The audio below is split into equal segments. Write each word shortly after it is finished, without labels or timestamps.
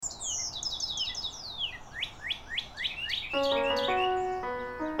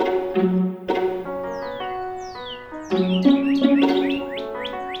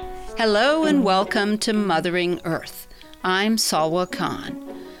Hello and welcome to Mothering Earth. I'm Salwa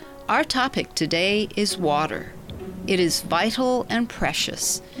Khan. Our topic today is water. It is vital and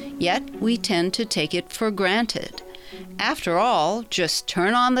precious, yet we tend to take it for granted. After all, just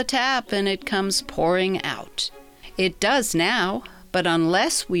turn on the tap and it comes pouring out. It does now, but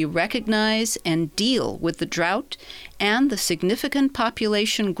unless we recognize and deal with the drought and the significant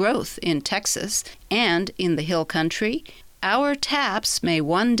population growth in Texas and in the Hill Country, our taps may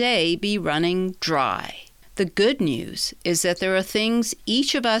one day be running dry. The good news is that there are things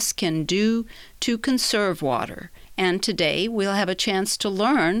each of us can do to conserve water, and today we'll have a chance to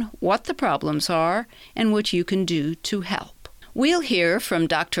learn what the problems are and what you can do to help. We'll hear from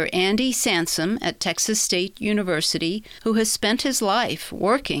Dr. Andy Sansom at Texas State University, who has spent his life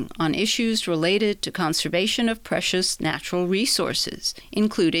working on issues related to conservation of precious natural resources,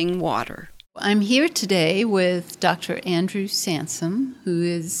 including water. I'm here today with Dr. Andrew Sansom, who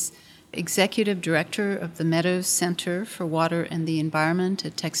is Executive Director of the Meadows Center for Water and the Environment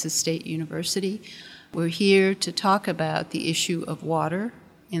at Texas State University. We're here to talk about the issue of water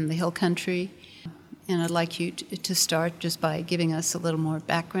in the Hill Country, and I'd like you to start just by giving us a little more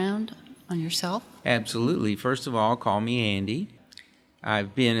background on yourself. Absolutely. First of all, call me Andy.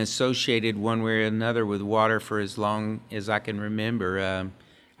 I've been associated one way or another with water for as long as I can remember.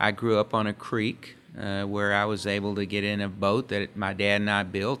 I grew up on a creek where I was able to get in a boat that my dad and I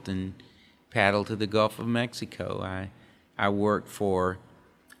built and paddle to the Gulf of Mexico. I worked for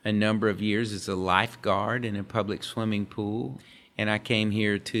a number of years as a lifeguard in a public swimming pool, and I came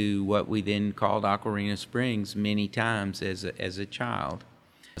here to what we then called Aquarena Springs many times as a child.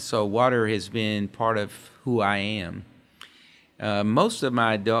 So water has been part of who I am. Most of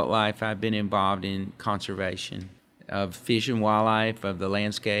my adult life I've been involved in conservation of fish and wildlife, of the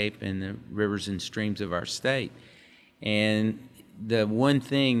landscape and the rivers and streams of our state. And the one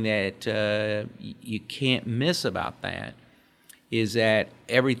thing that you can't miss about that is that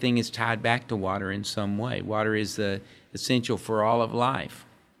everything is tied back to water in some way. Water is essential for all of life.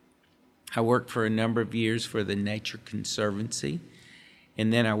 I worked for a number of years for the Nature Conservancy,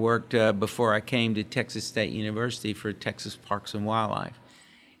 and then I worked, before I came to Texas State University, for Texas Parks and Wildlife.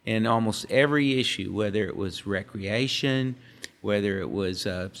 And almost every issue, whether it was recreation, whether it was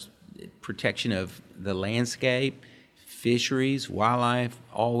protection of the landscape, fisheries, wildlife,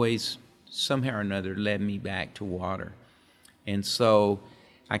 always somehow or another led me back to water. And so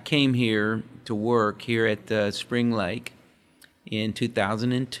I came here to work here at Spring Lake in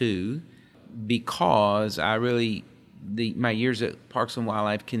 2002 because my years at Parks and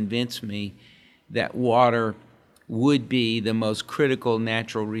Wildlife convinced me that water would be the most critical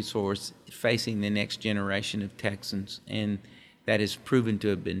natural resource facing the next generation of Texans, and that has proven to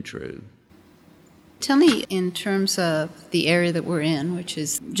have been true. Tell me, in terms of the area that we're in, which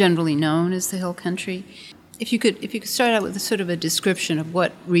is generally known as the Hill Country, if you could start out with a sort of a description of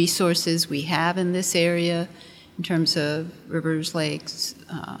what resources we have in this area in terms of rivers, lakes,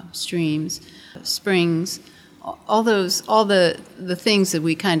 streams, springs, all the things that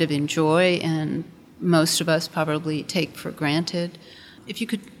we kind of enjoy and most of us probably take for granted. If you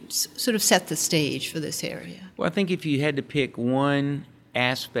could sort of set the stage for this area. Well, I think if you had to pick one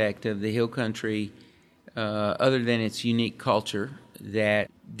aspect of the Hill Country, other than its unique culture,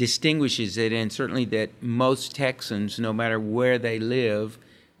 that distinguishes it, and certainly that most Texans, no matter where they live,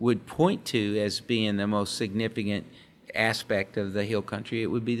 would point to as being the most significant aspect of the Hill Country, it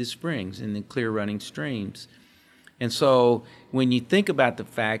would be the springs and the clear running streams. And so when you think about the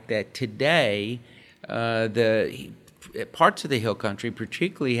fact that today, the parts of the Hill Country,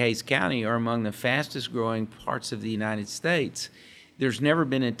 particularly Hays County, are among the fastest growing parts of the United States. There's never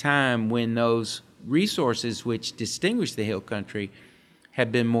been a time when those resources which distinguish the Hill Country have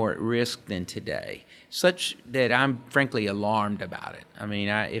been more at risk than today, such that I'm frankly alarmed about it. I mean,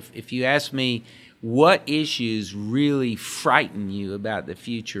 if you ask me what issues really frighten you about the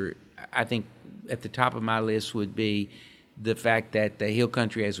future, I think at the top of my list would be the fact that the Hill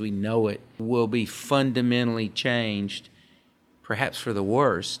Country as we know it will be fundamentally changed, perhaps for the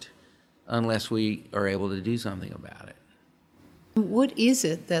worst, unless we are able to do something about it. What is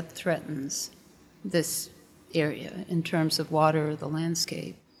it that threatens this area in terms of water or the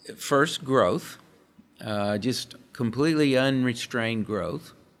landscape? First, growth, just completely unrestrained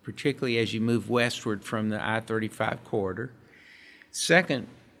growth, particularly as you move westward from the I-35 corridor. Second,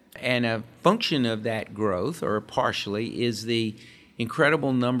 and a function of that growth, or partially, is the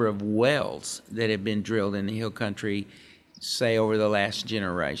incredible number of wells that have been drilled in the Hill Country, say, over the last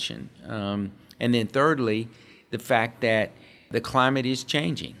generation. And then thirdly, the fact that the climate is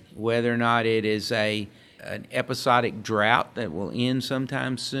changing, whether or not it is an episodic drought that will end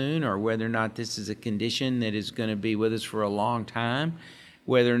sometime soon, or whether or not this is a condition that is going to be with us for a long time,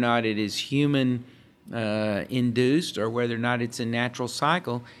 whether or not it is human induced, or whether or not it's a natural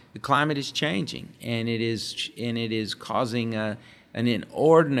cycle. The climate is changing, and it is causing an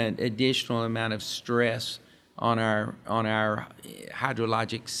inordinate additional amount of stress on our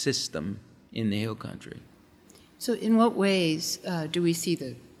hydrologic system in the hill country. So in what ways do we see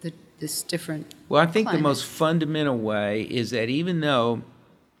this different Well, I think climate? the most fundamental way is that even though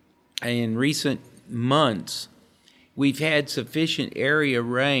in recent months we've had sufficient area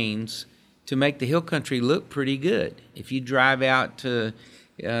rains to make the hill country look pretty good. If you drive out to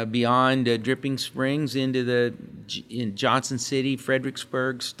beyond Dripping Springs into in Johnson City,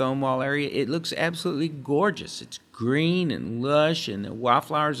 Fredericksburg, Stonewall area, it looks absolutely gorgeous. It's green and lush, and the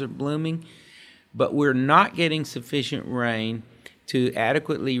wildflowers are blooming, but we're not getting sufficient rain to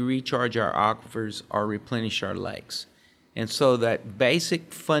adequately recharge our aquifers or replenish our lakes. And so that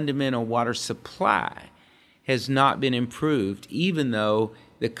basic fundamental water supply has not been improved, even though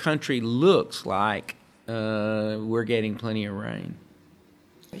the country looks like we're getting plenty of rain.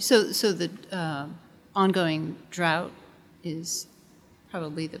 So the ongoing drought is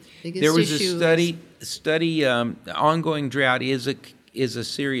probably the biggest issue. There was a study. Ongoing drought is a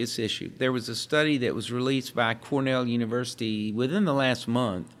serious issue. There was a study that was released by Cornell University within the last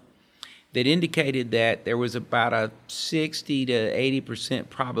month that indicated that there was about a 60 to 80%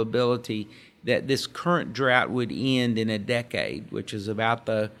 probability that this current drought would end in a decade, which is about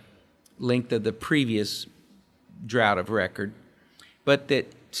the length of the previous drought of record. But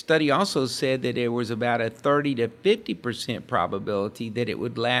that study also said that there was about a 30 to 50% probability that it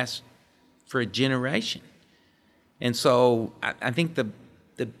would last for a generation. And so I think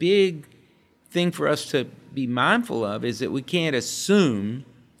the big thing for us to be mindful of is that we can't assume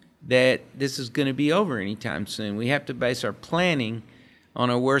that this is going to be over anytime soon. We have to base our planning on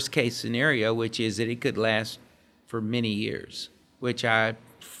a worst-case scenario, which is that it could last for many years, which I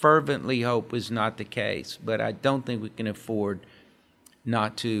fervently hope is not the case. But I don't think we can afford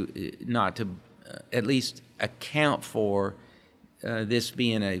not to at least account for this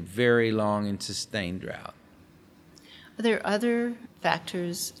being a very long and sustained drought. Are there other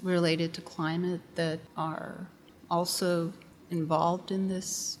factors related to climate that are also involved in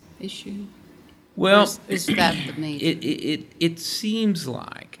this issue? Well, is that the main? It seems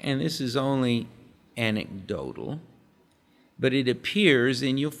like, and this is only anecdotal, but it appears,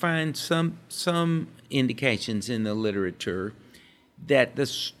 and you'll find some indications in the literature, that the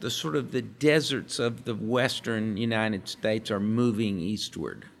sort of the deserts of the western United States are moving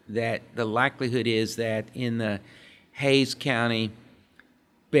eastward. That the likelihood is that in the Hayes County,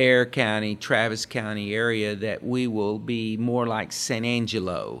 Bexar County, Travis County area, that we will be more like San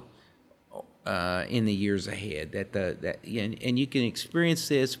Angelo in the years ahead. And you can experience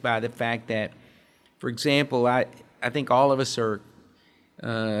this by the fact that, for example, I think all of us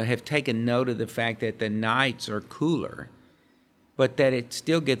have taken note of the fact that the nights are cooler, but that it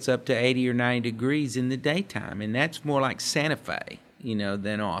still gets up to 80 or 90 degrees in the daytime, and that's more like Santa Fe,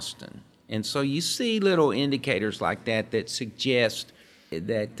 than Austin. And so you see little indicators like that suggest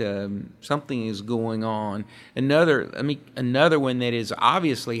that something is going on. Another one that is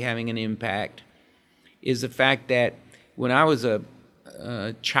obviously having an impact is the fact that when I was a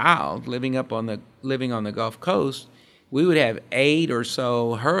child living on the Gulf Coast, we would have 8 or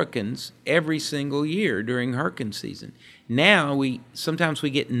so hurricanes every single year during hurricane season. Now sometimes we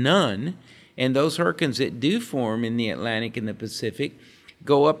get none, and those hurricanes that do form in the Atlantic and the Pacific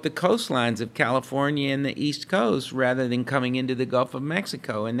go up the coastlines of California and the East Coast rather than coming into the Gulf of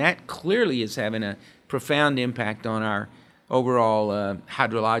Mexico, and that clearly is having a profound impact on our overall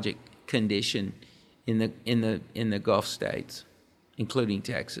hydrologic condition in the Gulf states, including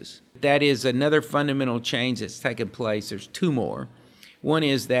Texas. That is another fundamental change that's taken place. There's 2 more. One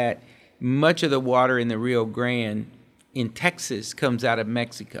is that much of the water in the Rio Grande in Texas comes out of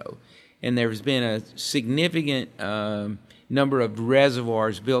Mexico, and there's been a significant number of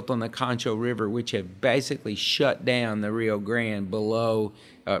reservoirs built on the Concho River, which have basically shut down the Rio Grande below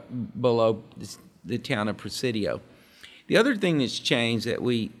the town of Presidio. The other thing that's changed that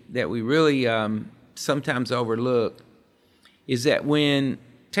we really sometimes overlook is that when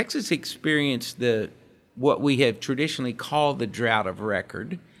Texas experienced what we have traditionally called the drought of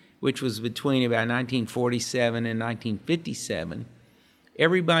record, which was between about 1947 and 1957,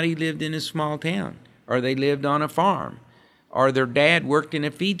 everybody lived in a small town, or they lived on a farm, or their dad worked in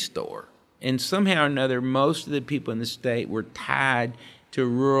a feed store. And somehow or another, most of the people in the state were tied to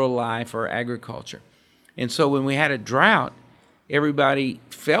rural life or agriculture. And so when we had a drought, everybody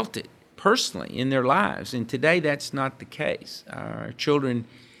felt it personally in their lives. And today that's not the case. Our children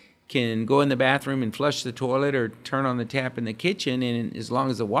can go in the bathroom and flush the toilet or turn on the tap in the kitchen, and as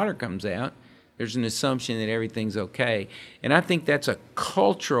long as the water comes out, there's an assumption that everything's okay. And I think that's a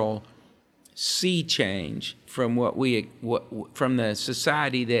cultural sea change from from the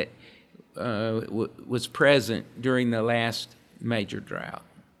society that was present during the last major drought.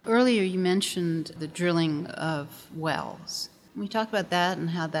 Earlier you mentioned the drilling of wells. Can we talk about that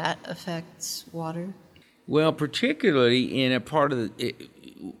and how that affects water? Well, particularly in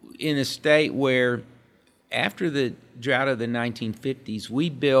in a state where after the drought of the 1950s, we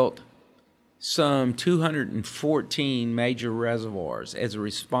built some 214 major reservoirs as a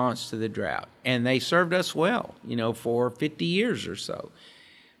response to the drought. And they served us well, for 50 years or so.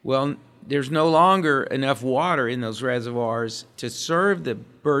 Well, there's no longer enough water in those reservoirs to serve the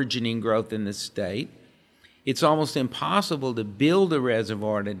burgeoning growth in the state. It's almost impossible to build a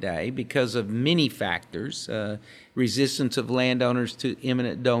reservoir today because of many factors, resistance of landowners to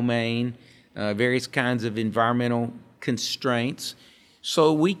eminent domain, various kinds of environmental constraints.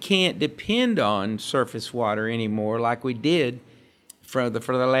 So we can't depend on surface water anymore like we did for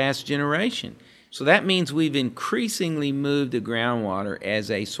the last generation. So that means we've increasingly moved to groundwater as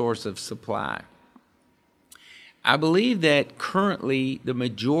a source of supply. I believe that currently the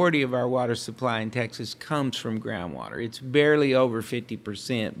majority of our water supply in Texas comes from groundwater. It's barely over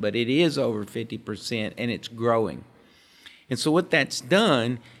 50%, but it is over 50%, and it's growing. And so what that's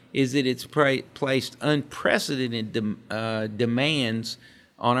done is that it's placed unprecedented demands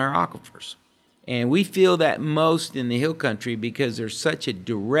on our aquifers. And we feel that most in the Hill Country because there's such a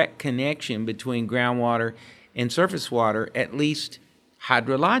direct connection between groundwater and surface water, at least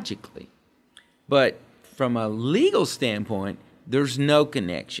hydrologically. But from a legal standpoint, there's no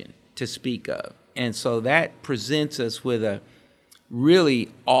connection to speak of. And so that presents us with a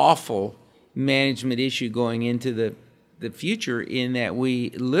really awful management issue going into the future, in that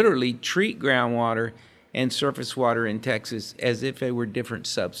we literally treat groundwater and surface water in Texas as if they were different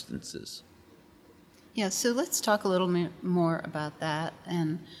substances. Yeah, so let's talk a little more about that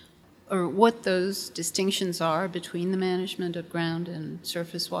or what those distinctions are between the management of ground and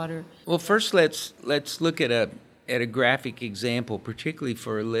surface water. Well, first let's look at a graphic example, particularly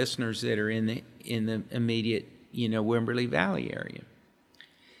for listeners that are in the immediate, Wimberley Valley area.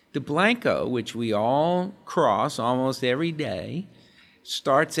 The Blanco, which we all cross almost every day,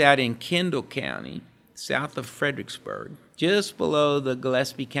 starts out in Kendall County, south of Fredericksburg, just below the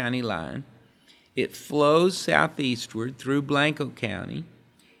Gillespie County line. It flows southeastward through Blanco County,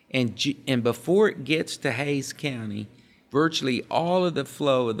 and before it gets to Hays County, virtually all of the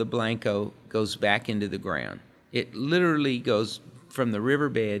flow of the Blanco goes back into the ground. It literally goes from the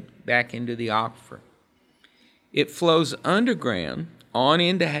riverbed back into the aquifer. It flows underground on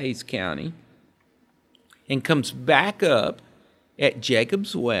into Hays County and comes back up at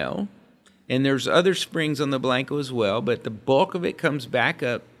Jacob's Well, and there's other springs on the Blanco as well, but the bulk of it comes back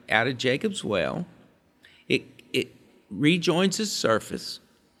up out of Jacob's Well. It rejoins the surface,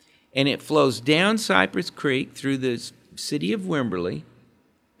 and it flows down Cypress Creek through the city of Wimberley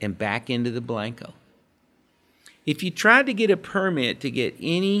and back into the Blanco. If you tried to get a permit to get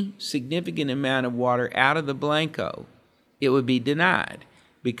any significant amount of water out of the Blanco, it would be denied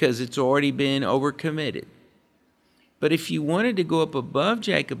because it's already been overcommitted. But if you wanted to go up above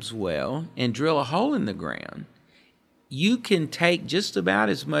Jacob's Well and drill a hole in the ground, you can take just about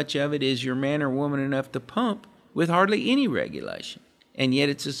as much of it as you're man or woman enough to pump with hardly any regulation, and yet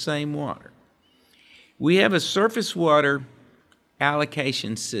it's the same water. We have a surface water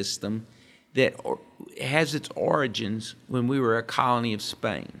allocation system that has its origins when we were a colony of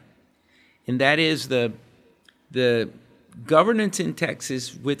Spain, and that is the governance in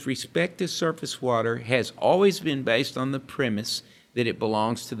Texas with respect to surface water has always been based on the premise that it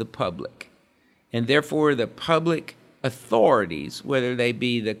belongs to the public, and therefore the public authorities, whether they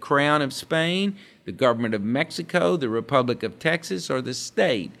be the Crown of Spain, the government of Mexico, the Republic of Texas, or the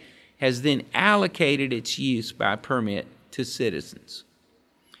state, has then allocated its use by permit to citizens.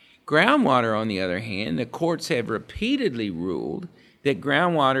 Groundwater, on the other hand, the courts have repeatedly ruled that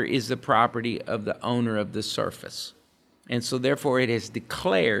groundwater is the property of the owner of the surface, and so therefore it has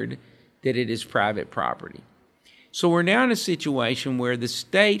declared that it is private property. So we're now in a situation where the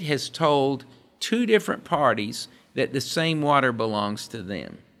state has told two different parties that the same water belongs to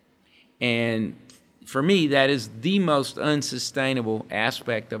them. And for me, that is the most unsustainable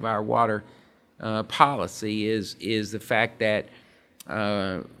aspect of our water policy is the fact that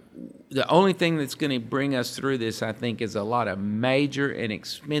the only thing that's going to bring us through this, I think, is a lot of major and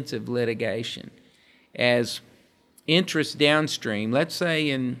expensive litigation. as interests downstream, let's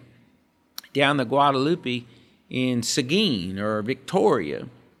say down the Guadalupe in Seguin or Victoria,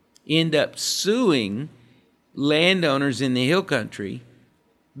 end up suing landowners in the hill country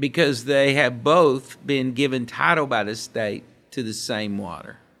because they have both been given title by the state to the same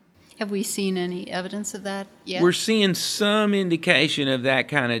water. Have we seen any evidence of that yet? We're seeing some indication of that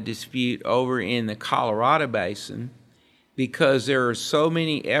kind of dispute over in the Colorado Basin because there are so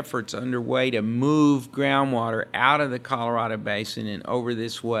many efforts underway to move groundwater out of the Colorado Basin and over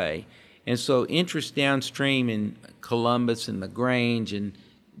this way. And so interests downstream in Columbus and LaGrange and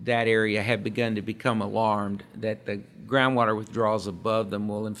that area have begun to become alarmed that the groundwater withdrawals above them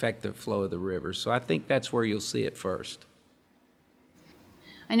will affect the flow of the river. So I think that's where you'll see it first.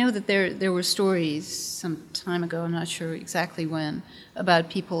 I know that there were stories some time ago, I'm not sure exactly when, about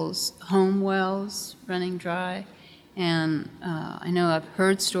people's home wells running dry. And I know I've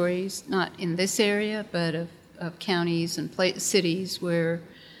heard stories, not in this area, but of counties and cities where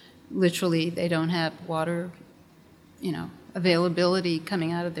literally they don't have water, availability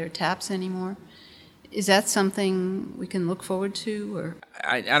coming out of their taps anymore. Is that something we can look forward to? Or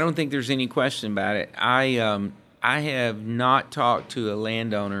I don't think there's any question about it. I have not talked to a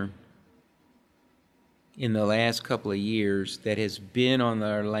landowner in the last couple of years that has been on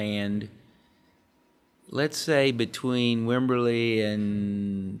their land, let's say between Wimberley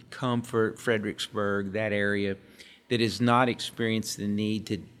and Comfort, Fredericksburg, that area, that has not experienced the need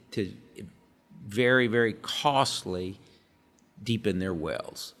to very, very costly deepen their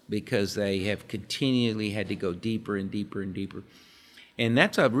wells because they have continually had to go deeper and deeper and deeper. And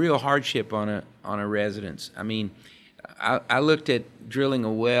that's a real hardship on a residence. I mean, I looked at drilling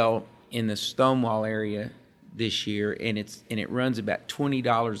a well in the Stonewall area this year, and it runs about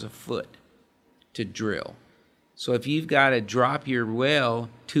 $20 a foot to drill. So if you've got to drop your well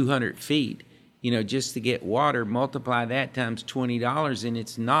 200 feet, just to get water, multiply that times $20, and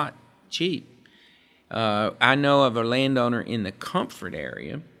it's not cheap. I know of a landowner in the Comfort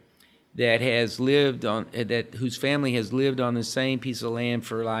area that whose family has lived on the same piece of land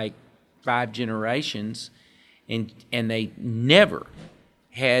for like 5 generations, and they never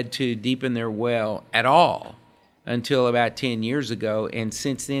had to deepen their well at all until about 10 years ago, and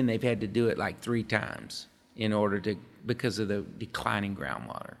since then they've had to do it like 3 times because of the declining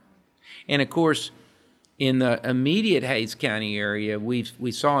groundwater. And of course, in the immediate Hays County area,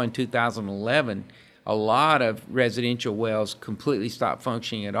 we saw in 2011 a lot of residential wells completely stopped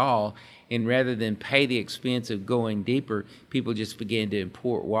functioning at all, and rather than pay the expense of going deeper, people just began to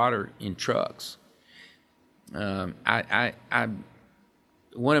import water in trucks. One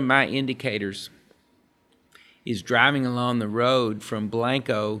of my indicators is driving along the road from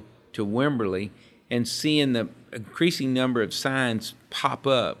Blanco to Wimberley and seeing the increasing number of signs pop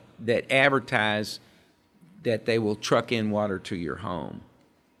up that advertise that they will truck in water to your home.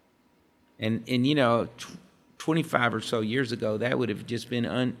 And 25 or so years ago, that would have just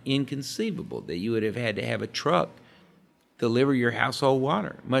been inconceivable that you would have had to have a truck deliver your household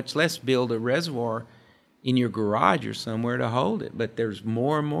water, much less build a reservoir in your garage or somewhere to hold it. But there's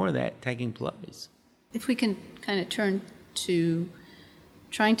more and more of that taking place. If we can kind of turn to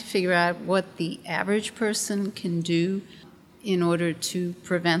trying to figure out what the average person can do in order to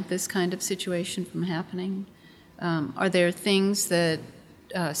prevent this kind of situation from happening, are there things that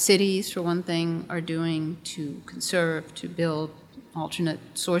cities, for one thing, are doing to conserve, to build alternate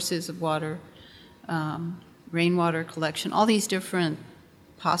sources of water, rainwater collection, all these different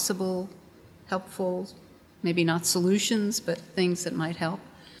possible, helpful, maybe not solutions, but things that might help?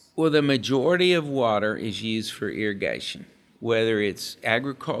 Well, the majority of water is used for irrigation, whether it's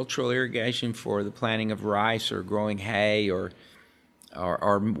agricultural irrigation for the planting of rice or growing hay or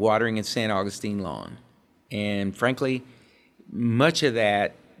watering a St. Augustine lawn. And frankly, much of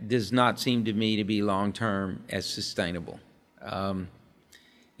that does not seem to me to be long-term as sustainable. I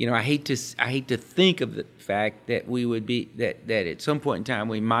hate to think of the fact that we would be that at some point in time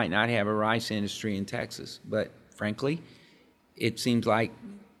we might not have a rice industry in Texas, but frankly, it seems like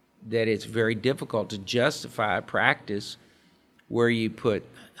that it's very difficult to justify a practice where you put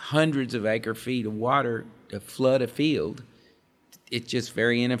hundreds of acre feet of water to flood a field. It's just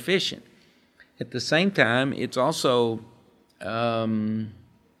very inefficient. At the same time, it's also going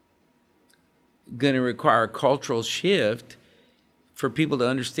to require a cultural shift for people to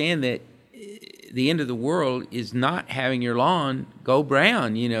understand that the end of the world is not having your lawn go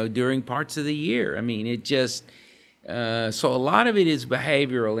brown, during parts of the year. I mean, it just, so a lot of it is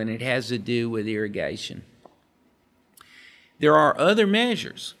behavioral, and it has to do with irrigation. There are other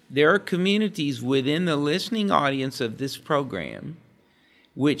measures. There are communities within the listening audience of this program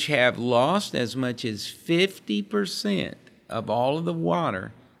which have lost as much as 50% of all of the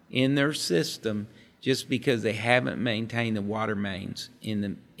water in their system just because they haven't maintained the water mains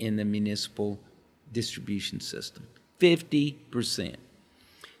in the municipal distribution system. 50%.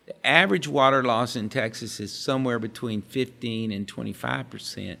 The average water loss in Texas is somewhere between 15 and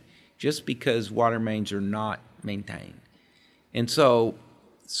 25% just because water mains are not maintained. And so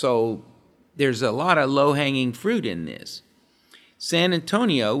there's a lot of low-hanging fruit in this. San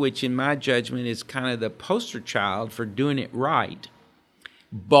Antonio, which in my judgment is kind of the poster child for doing it right,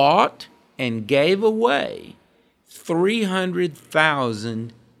 bought and gave away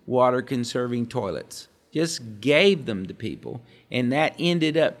 300,000 water-conserving toilets. Just gave them to people, and that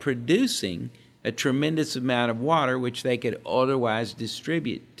ended up producing a tremendous amount of water which they could otherwise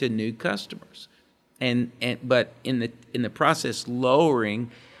distribute to new customers. But in the process lowering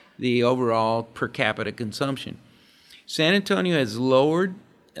the overall per capita consumption. San Antonio has lowered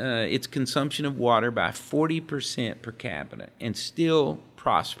its consumption of water by 40% per capita and still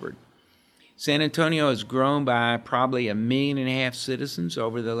prospered. San Antonio has grown by probably 1.5 million citizens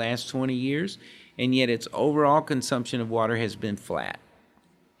over the last 20 years, and yet its overall consumption of water has been flat.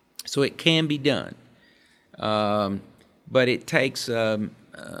 So it can be done, but it takes a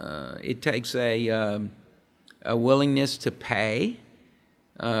willingness to pay.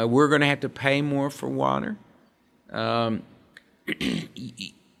 We're going to have to pay more for water.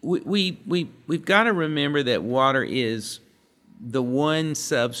 We've got to remember that water is the one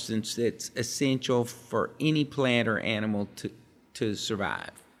substance that's essential for any plant or animal to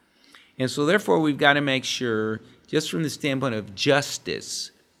survive. And so therefore we've got to make sure, just from the standpoint of justice,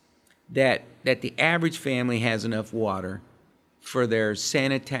 that the average family has enough water for their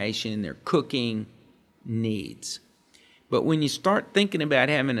sanitation, their cooking needs. But when you start thinking about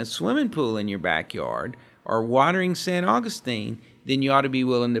having a swimming pool in your backyard or watering St. Augustine, then you ought to be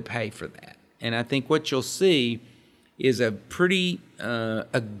willing to pay for that. And I think what you'll see is a pretty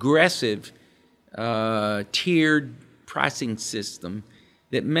aggressive tiered pricing system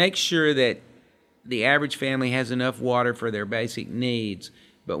that makes sure that the average family has enough water for their basic needs.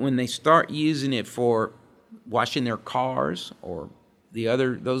 But when they start using it for washing their cars or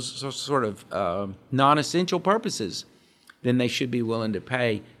those sort of non-essential purposes, then they should be willing to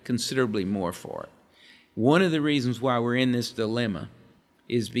pay considerably more for it. One of the reasons why we're in this dilemma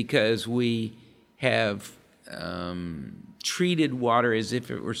is because we have treated water as if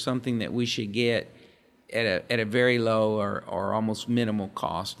it were something that we should get at a very low or almost minimal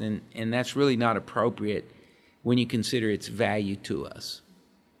cost, and that's really not appropriate when you consider its value to us.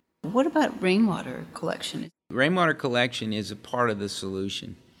 What about rainwater collection? Rainwater collection is a part of the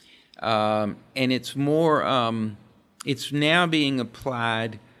solution, and it's more. It's now being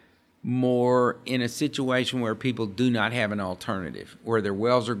applied more in a situation where people do not have an alternative, where their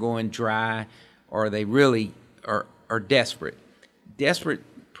wells are going dry, or they really are desperate. Desperate,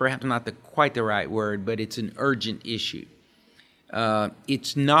 perhaps not quite the right word, but it's an urgent issue.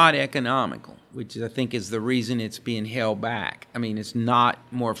 It's not economical, which I think is the reason it's being held back. I mean, it's not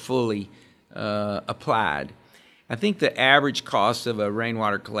more fully applied. I think the average cost of a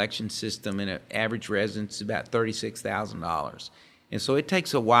rainwater collection system in an average residence is about $36,000. And so it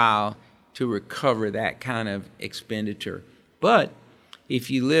takes a while to recover that kind of expenditure. But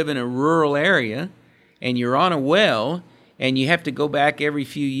if you live in a rural area and you're on a well and you have to go back every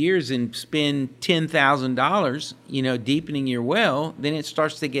few years and spend $10,000, deepening your well, then it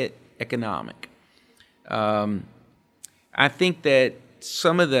starts to get economic. I think that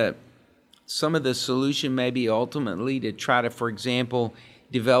some of the solution may be ultimately to try to, for example,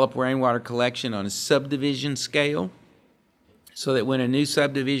 develop rainwater collection on a subdivision scale, so that when a new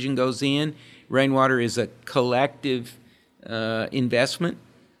subdivision goes in, rainwater is a collective investment,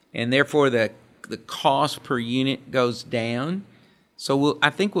 and therefore the cost per unit goes down. So I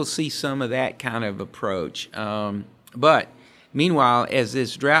think we'll see some of that kind of approach. But meanwhile, as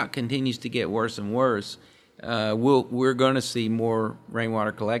this drought continues to get worse and worse, we're going to see more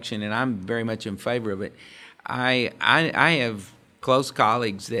rainwater collection, and I'm very much in favor of it. I have close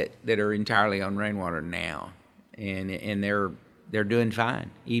colleagues that are entirely on rainwater now, and they're doing fine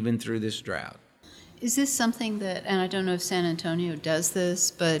even through this drought. Is this something that, and I don't know if San Antonio does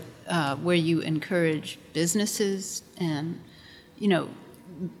this, but where you encourage businesses and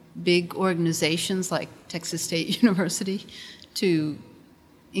big organizations like Texas State University to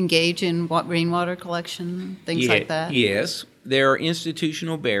engage in rainwater collection, things like that? Yes. There are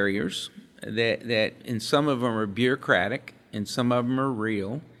institutional barriers that and some of them are bureaucratic and some of them are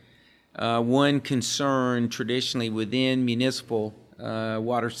real. One concern traditionally within municipal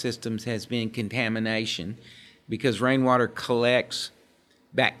water systems has been contamination, because rainwater collects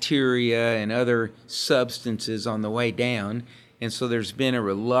bacteria and other substances on the way down. And so there's been a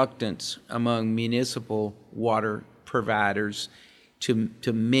reluctance among municipal water providers to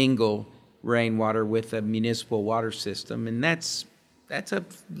mingle rainwater with a municipal water system. And that's a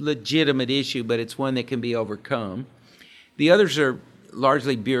legitimate issue, but it's one that can be overcome. The others are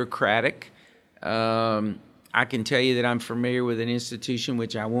largely bureaucratic. I can tell you that I'm familiar with an institution,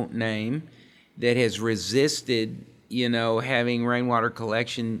 which I won't name, that has resisted, having rainwater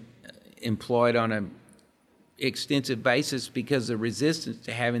collection employed on an extensive basis because of resistance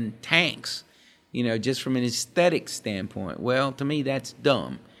to having tanks, just from an aesthetic standpoint. Well, to me, that's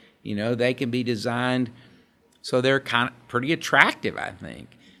dumb. They can be designed so they're kind of pretty attractive, I think.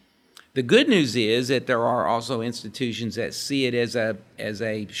 The good news is that there are also institutions that see it as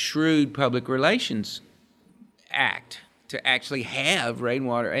a shrewd public relations act to actually have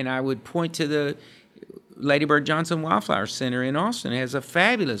rainwater. And I would point to the Lady Bird Johnson Wildflower Center in Austin. It has a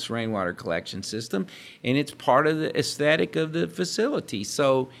fabulous rainwater collection system, and it's part of the aesthetic of the facility.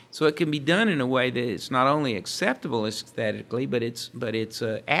 So it can be done in a way that it's not only acceptable aesthetically, but it's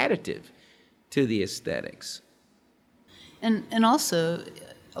additive to the aesthetics. And also,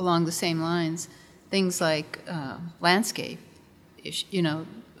 along the same lines, things like landscape,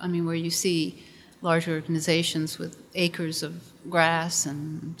 where you see large organizations with acres of grass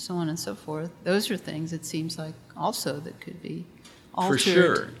and so on and so forth. Those are things, it seems like, also that could be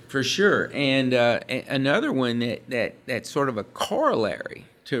altered. For sure. And another one that's sort of a corollary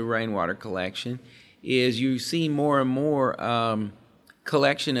to rainwater collection is you see more and more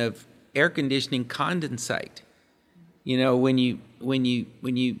collection of air conditioning condensate. When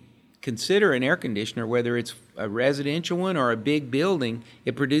you consider an air conditioner, whether it's a residential one or a big building,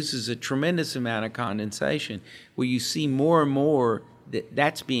 it produces a tremendous amount of condensation. Well, you see more and more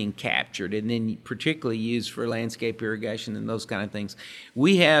that's being captured and then particularly used for landscape irrigation and those kind of things.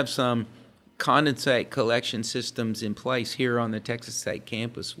 We have some condensate collection systems in place here on the Texas State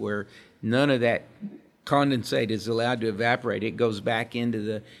campus where none of that condensate is allowed to evaporate. It goes back into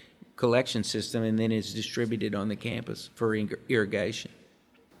the collection system and then is distributed on the campus for irrigation.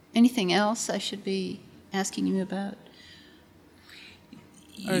 Anything else I should be asking you about?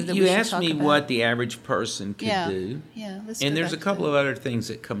 You asked me what the average person could do. Yeah, let's and there's a couple of other things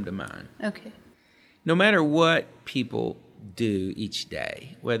that come to mind. Okay. No matter what people do each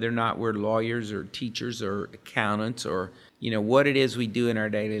day, whether or not we're lawyers or teachers or accountants or, what it is we do in our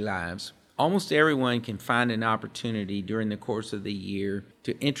daily lives, almost everyone can find an opportunity during the course of the year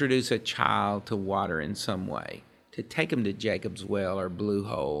to introduce a child to water in some way, to take them to Jacob's Well or Blue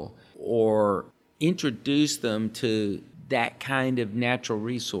Hole, or introduce them to that kind of natural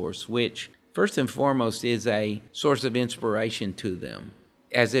resource, which first and foremost is a source of inspiration to them,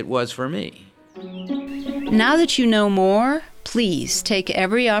 as it was for me. Now that you know more, please take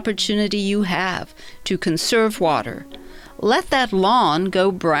every opportunity you have to conserve water. Let that lawn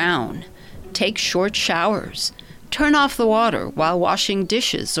go brown. Take short showers. Turn off the water while washing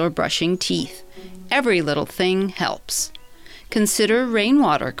dishes or brushing teeth. Every little thing helps. Consider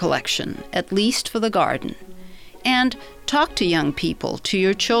rainwater collection, at least for the garden. And talk to young people, to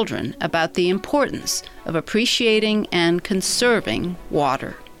your children, about the importance of appreciating and conserving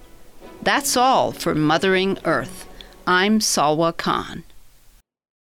water. That's all for Mothering Earth. I'm Salwa Khan.